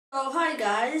Oh, hi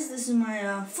guys, this is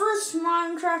my first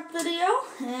Minecraft video,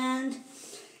 and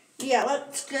yeah,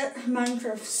 let's get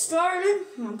Minecraft started.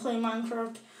 I'm gonna play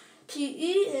Minecraft PE.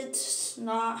 It's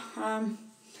not,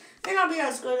 may not be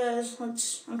as good as,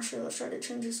 let's try to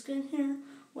change the skin here.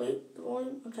 Wait, the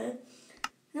volume, okay.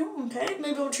 No, okay,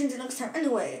 maybe we'll change it next time.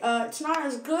 Anyway, it's not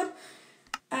as good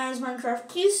as Minecraft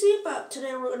PC, but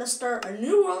today we're gonna start a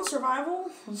new world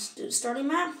survival. Let's do the starting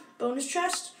map, bonus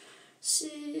chest.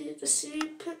 See the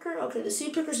seed picker. Okay, the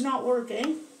seed picker's not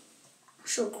working.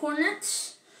 Show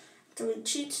coordinates. Do we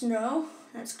cheats? No.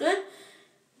 That's good.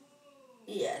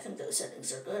 Yeah, I think those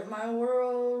settings are good. My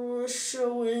world, what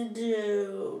shall we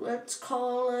do? Let's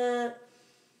call it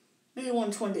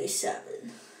B127.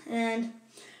 And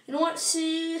you know what,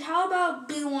 seed? How about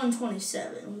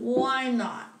B127? Why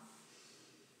not?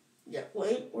 Yeah,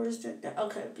 wait, where's that?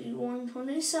 Okay,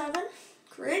 B127.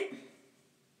 Great.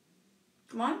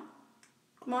 Come on.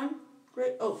 Come on.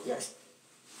 Great. Oh, yes.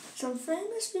 Some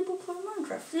famous people play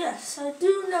Minecraft. Yes, I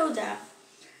do know that.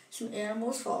 Some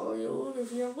animals follow you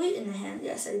if you have wheat in the hand.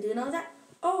 Yes, I do know that.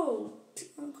 Oh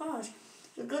gosh.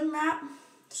 It's a good map.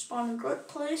 Spawn in a good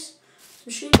place.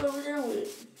 Some sheep over there. Wait.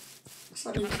 Let's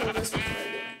let me kill this before I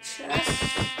get my chest.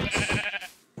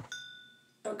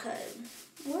 Okay.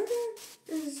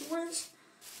 Where's...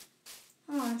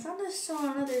 Oh, I thought I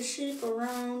saw another sheep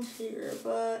around here,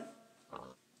 but...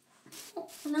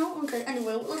 No? Okay,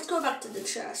 anyway, let's go back to the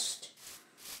chest.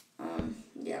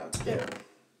 Yeah, let's go.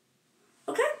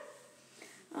 Okay.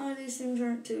 These things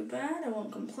aren't too bad. I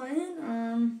won't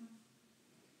complain.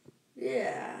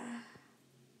 Yeah.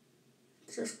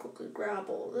 Just quickly grab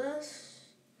all this.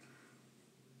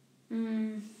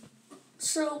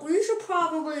 So we should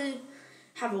probably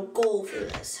have a goal for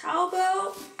this. How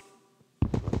about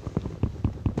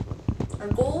our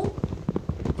goal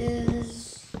is...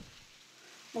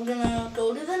 We're gonna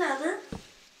go to the nether.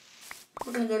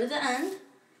 We're gonna go to the end.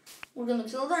 We're gonna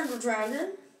kill the ender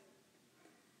dragon.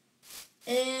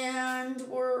 And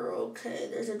we're okay,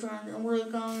 there's a dragon. We're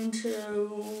going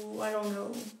to, I don't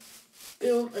know,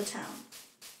 build a town.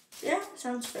 Yeah,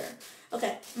 sounds fair.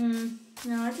 Okay,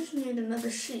 now I just need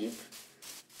another sheep.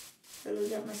 I gotta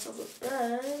get myself a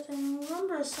bed. And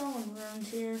remember I saw one around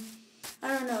here. I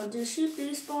don't know, do sheep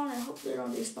despawn? I hope they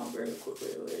don't despawn very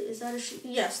quickly. Wait, is that a sheep?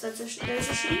 Yes, there's a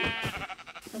sheep.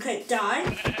 Okay, die.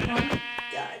 Come on,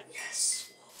 die.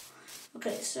 Yes.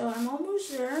 Okay, so I'm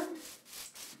almost there.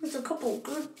 There's a couple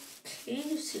good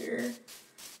caves here.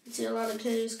 I see a lot of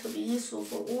caves could be useful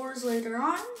for wars later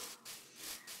on.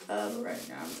 Right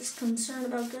now I'm just concerned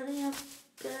about getting a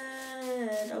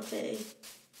bed. Okay.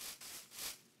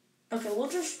 Okay, we'll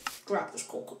just grab this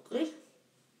coal quickly.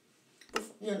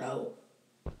 You know,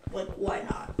 like, why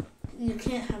not? You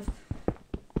can't have,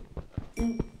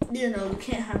 you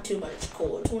can't have too much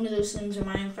coal. It's one of those things in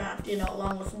Minecraft,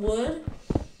 along with wood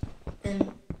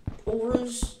and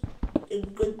ores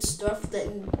and good stuff that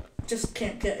you just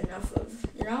can't get enough of,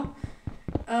 yeah.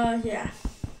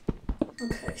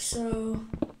 Okay, so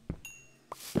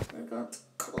we're going to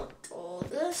collect all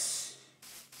this.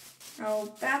 Now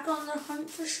back on the hunt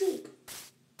for sheep.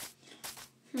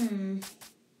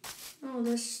 Oh,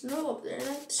 there's snow up there.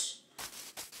 That's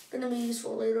gonna be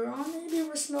useful later on. Maybe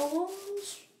with snow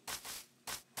walls.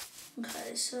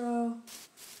 Okay, so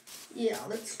yeah,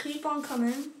 let's keep on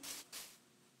coming.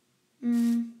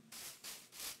 I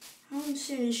don't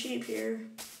see any sheep here.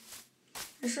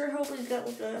 I sure hope we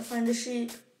find a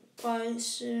sheep quite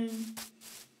soon.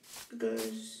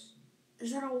 Because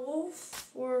is that a wolf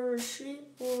or a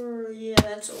sheep or yeah,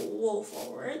 that's a wolf,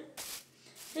 alright.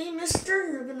 Hey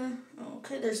mister, you're gonna... Oh,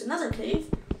 okay, there's another cave.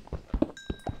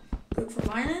 Good for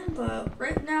mining, but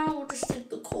right now we'll just take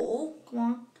the coal. Come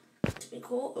on, take me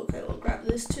coal. Okay, we'll grab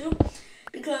this too.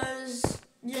 Because,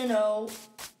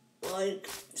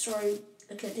 sorry,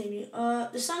 I can't take you.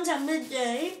 The sun's at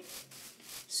midday,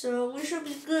 so we should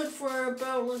be good for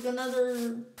about like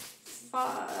another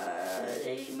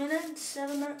 8 minutes,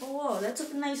 7 minutes. Oh, whoa, that's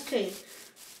a nice cave.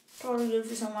 Probably good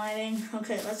for some mining.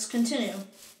 Okay, let's continue.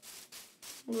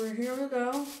 Here we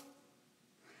go.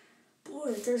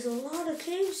 Boy, there's a lot of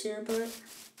caves here, but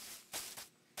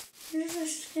I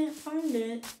just can't find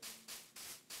it.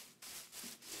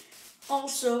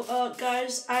 Also,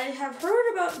 guys, I have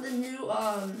heard about the new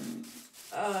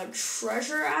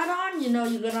treasure add-on.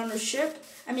 You get on a ship.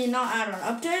 I mean, not add-on,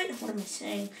 update. What am I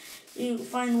saying? You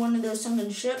find one of those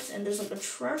sunken ships, and there's like a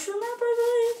treasure map,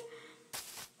 I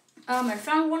believe. I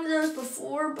found one of those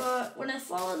before, but when I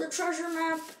followed the treasure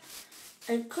map,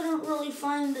 I couldn't really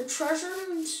find the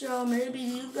treasure, so maybe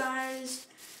you guys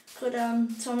could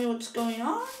tell me what's going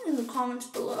on in the comments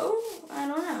below. I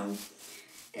don't know.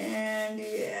 And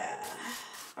yeah,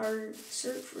 Our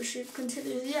search for sheep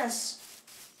continues. Yes.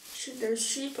 There's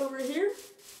sheep over here.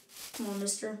 Come on,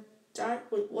 mister. Die.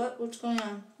 Wait, what? What's going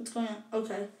on? What's going on?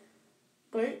 Okay.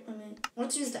 Wait,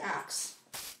 let's use the axe.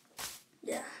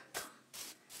 Yeah.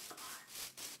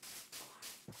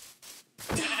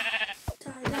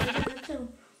 Die, too.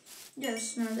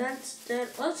 Yes, no, that's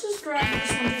that. Let's just grab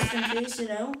this one just in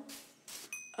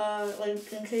case,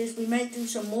 like in case we might do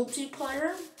some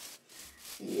multiplayer.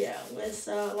 Yeah, with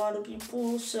a lot of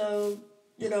people, so,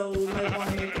 we might want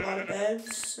to make a lot of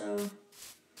beds, so.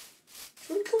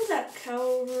 Should we kill that cow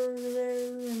over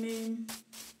there?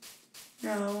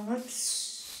 No,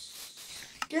 let's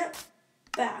get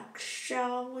back,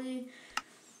 shall we?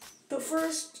 But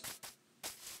first,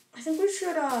 I think we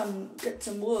should get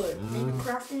some wood, maybe a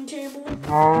crafting table.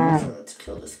 So let's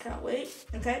kill this cow. Wait,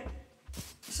 okay.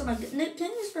 So my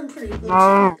knitting has been pretty good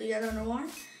lately. I don't know why.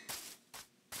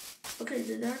 Okay,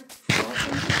 did that fall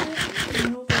into it? I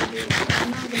hope I did. I'm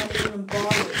not gonna even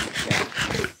bother to check.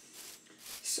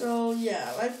 So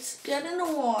yeah, let's get in the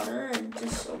water and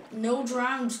just so no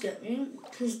drowns get me,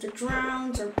 because the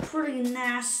drowns are pretty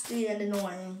nasty and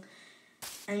annoying.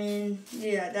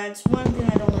 Yeah, that's one thing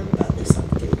I don't like about this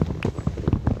update.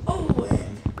 Oh,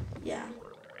 and yeah.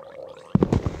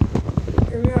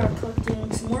 Here we are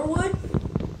collecting some more wood.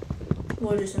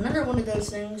 Wood is another one of those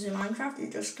things in Minecraft you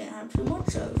just can't have too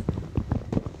much of.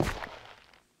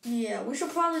 Yeah, we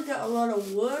should probably get a lot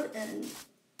of wood and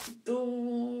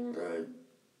build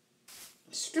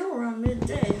still around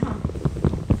midday, huh?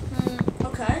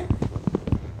 Okay.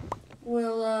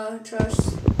 We'll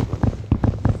just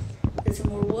get some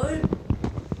more wood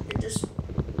and just,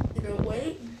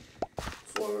 wait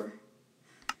for,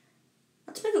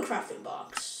 let's make a crafting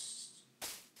box.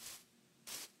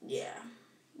 Yeah,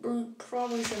 we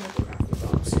probably should make a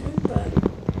crafting box soon, but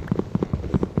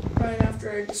right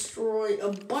after I destroy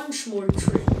a bunch more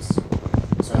trees.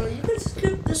 So you could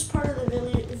skip this part of the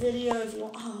video if you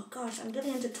want. Oh gosh, I'm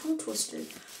getting into tongue twisters.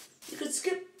 You could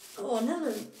skip,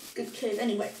 another good cave.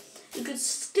 Anyway, you could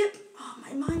skip,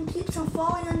 my mind keeps on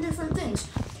falling on different things.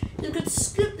 You could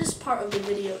skip this part of the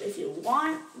video if you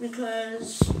want,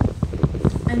 because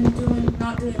I'm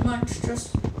not doing much,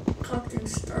 just collecting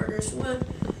starters wood.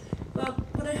 But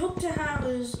what I hope to have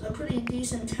is a pretty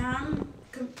decent town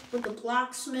with a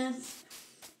blacksmith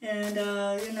and,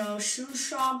 shoe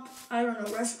shop,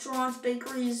 restaurants,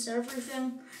 bakeries,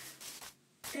 everything.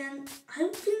 And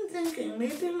I've been thinking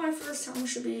maybe my first home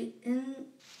should be in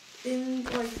the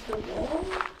wall,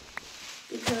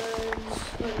 because,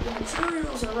 the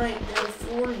materials are right there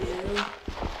for you.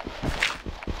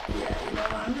 Yeah,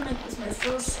 I'm gonna make this my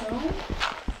first home.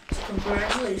 So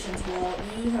congratulations, Walt.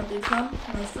 You have become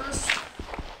my first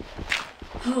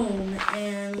home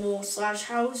and little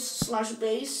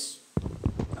 /house/base.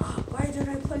 Why did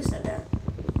I place that there?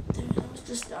 That was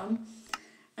just dumb.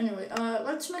 Anyway,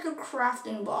 let's make a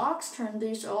crafting box. Turn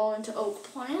these all into oak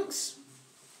planks.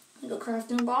 Make a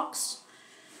crafting box.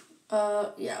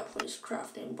 Place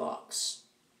crafting box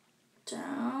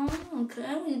down.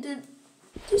 Okay, we did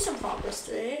decent progress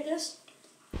today, I guess.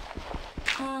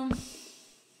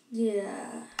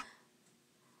 Yeah.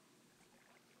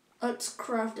 Let's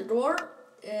craft a door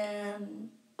and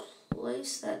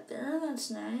place that there.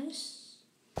 That's nice.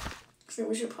 So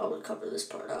we should probably cover this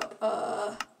part up.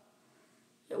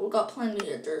 Yeah, we've got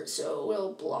plenty of dirt, so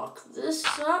we'll block this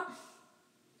up.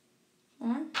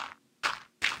 Alright.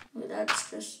 That's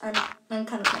just, I'm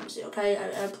kind of clumsy, okay?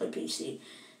 I play PC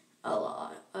a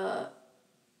lot.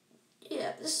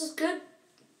 Yeah, this is good.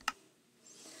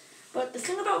 But the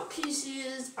thing about PC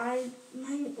is my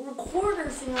recorder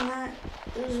thing on that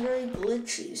is very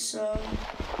glitchy, so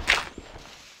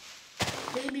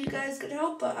maybe you guys could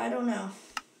help, but I don't know.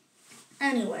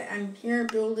 Anyway, I'm here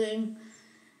building.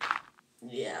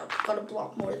 Yeah, gotta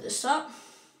block more of this up.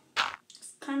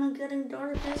 It's kind of getting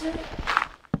dark, is it?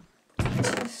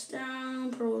 Put this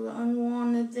down, put all the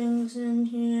unwanted things in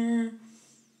here.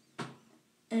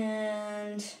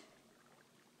 And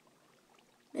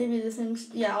maybe the things,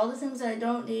 all the things I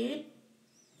don't need.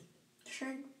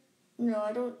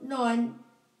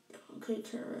 Okay,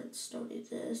 carrots, don't eat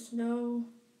this. No.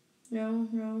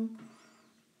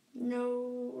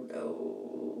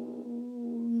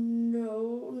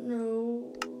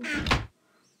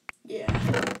 Yeah.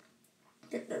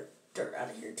 Get the dirt out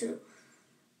of here too.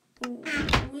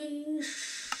 We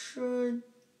should,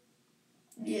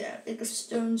 make a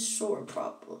stone sword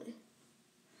probably.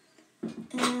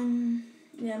 And,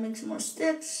 make some more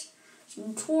sticks,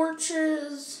 some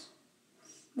torches,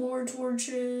 more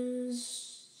torches.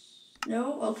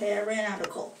 No? Okay, I ran out of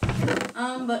coal.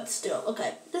 But still,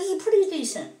 okay. This is pretty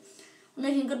decent. We're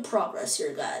making good progress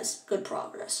here, guys. Good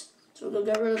progress. So we'll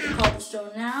go get rid of the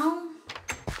cobblestone now.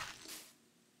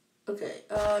 Okay,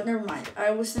 never mind.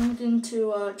 I was thinking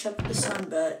to check the sun,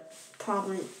 but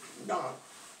probably not.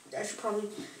 I should probably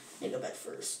make a bed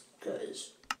first,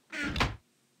 because...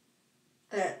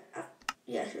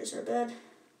 yeah, here's our bed.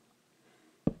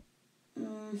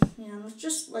 Yeah, let's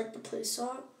just light the place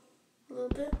up a little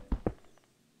bit.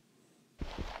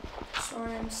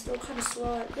 Sorry, I'm still kind of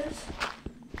slow at this.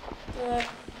 But,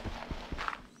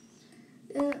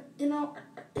 you know,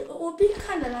 it would be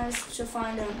kind of nice to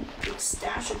find a big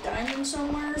stash of diamonds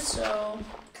somewhere, so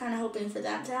kind of hoping for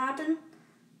that to happen.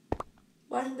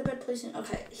 Why isn't the bed placing?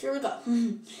 Okay, here we go.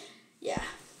 Yeah.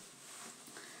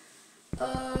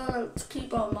 Let's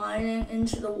keep on mining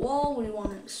into the wall. We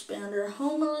want to expand our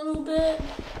home a little bit.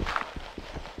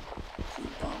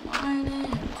 Keep on mining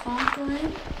and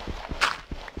conquering.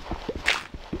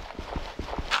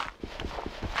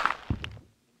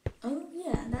 Oh,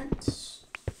 yeah, that's...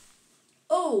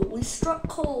 Oh, we struck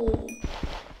coal.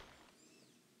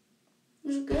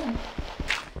 This is good.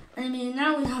 I mean,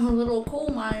 now we have a little coal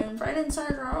mine right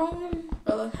inside our own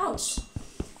house.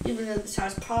 Even though this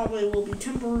house probably will be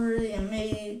temporary and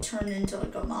may turn into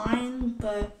like a mine,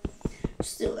 but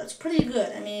still, that's pretty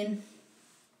good. I mean,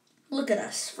 look at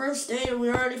us. First day, we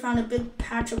already found a big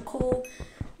patch of coal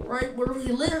right where we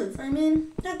live. I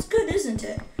mean, that's good, isn't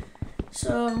it?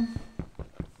 So,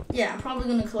 yeah, I'm probably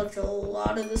going to collect a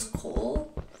lot of this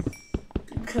coal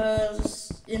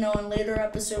because, you know, in later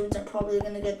episodes, I'm probably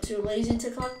going to get too lazy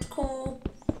to collect coal.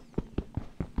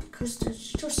 Because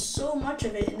there's just so much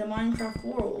of it in the Minecraft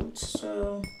world,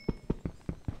 so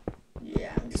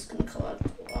yeah, I'm just gonna collect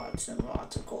lots and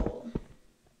lots of coal.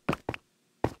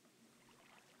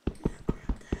 Yeah,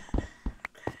 grab that.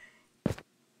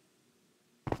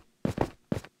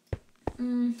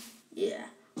 Okay. Yeah.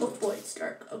 Oh boy, it's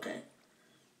dark. Okay.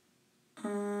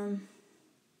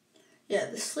 Yeah,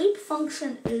 the sleep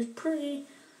function is pretty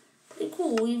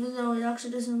cool, even though it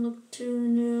actually doesn't look too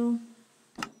new.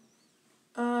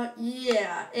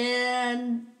 Yeah,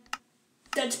 and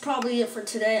that's probably it for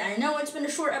today. I know it's been a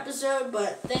short episode,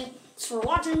 but thanks for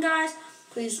watching, guys.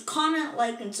 Please comment,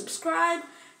 like, and subscribe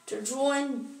to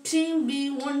join Team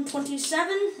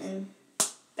B127, and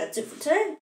that's it for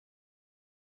today.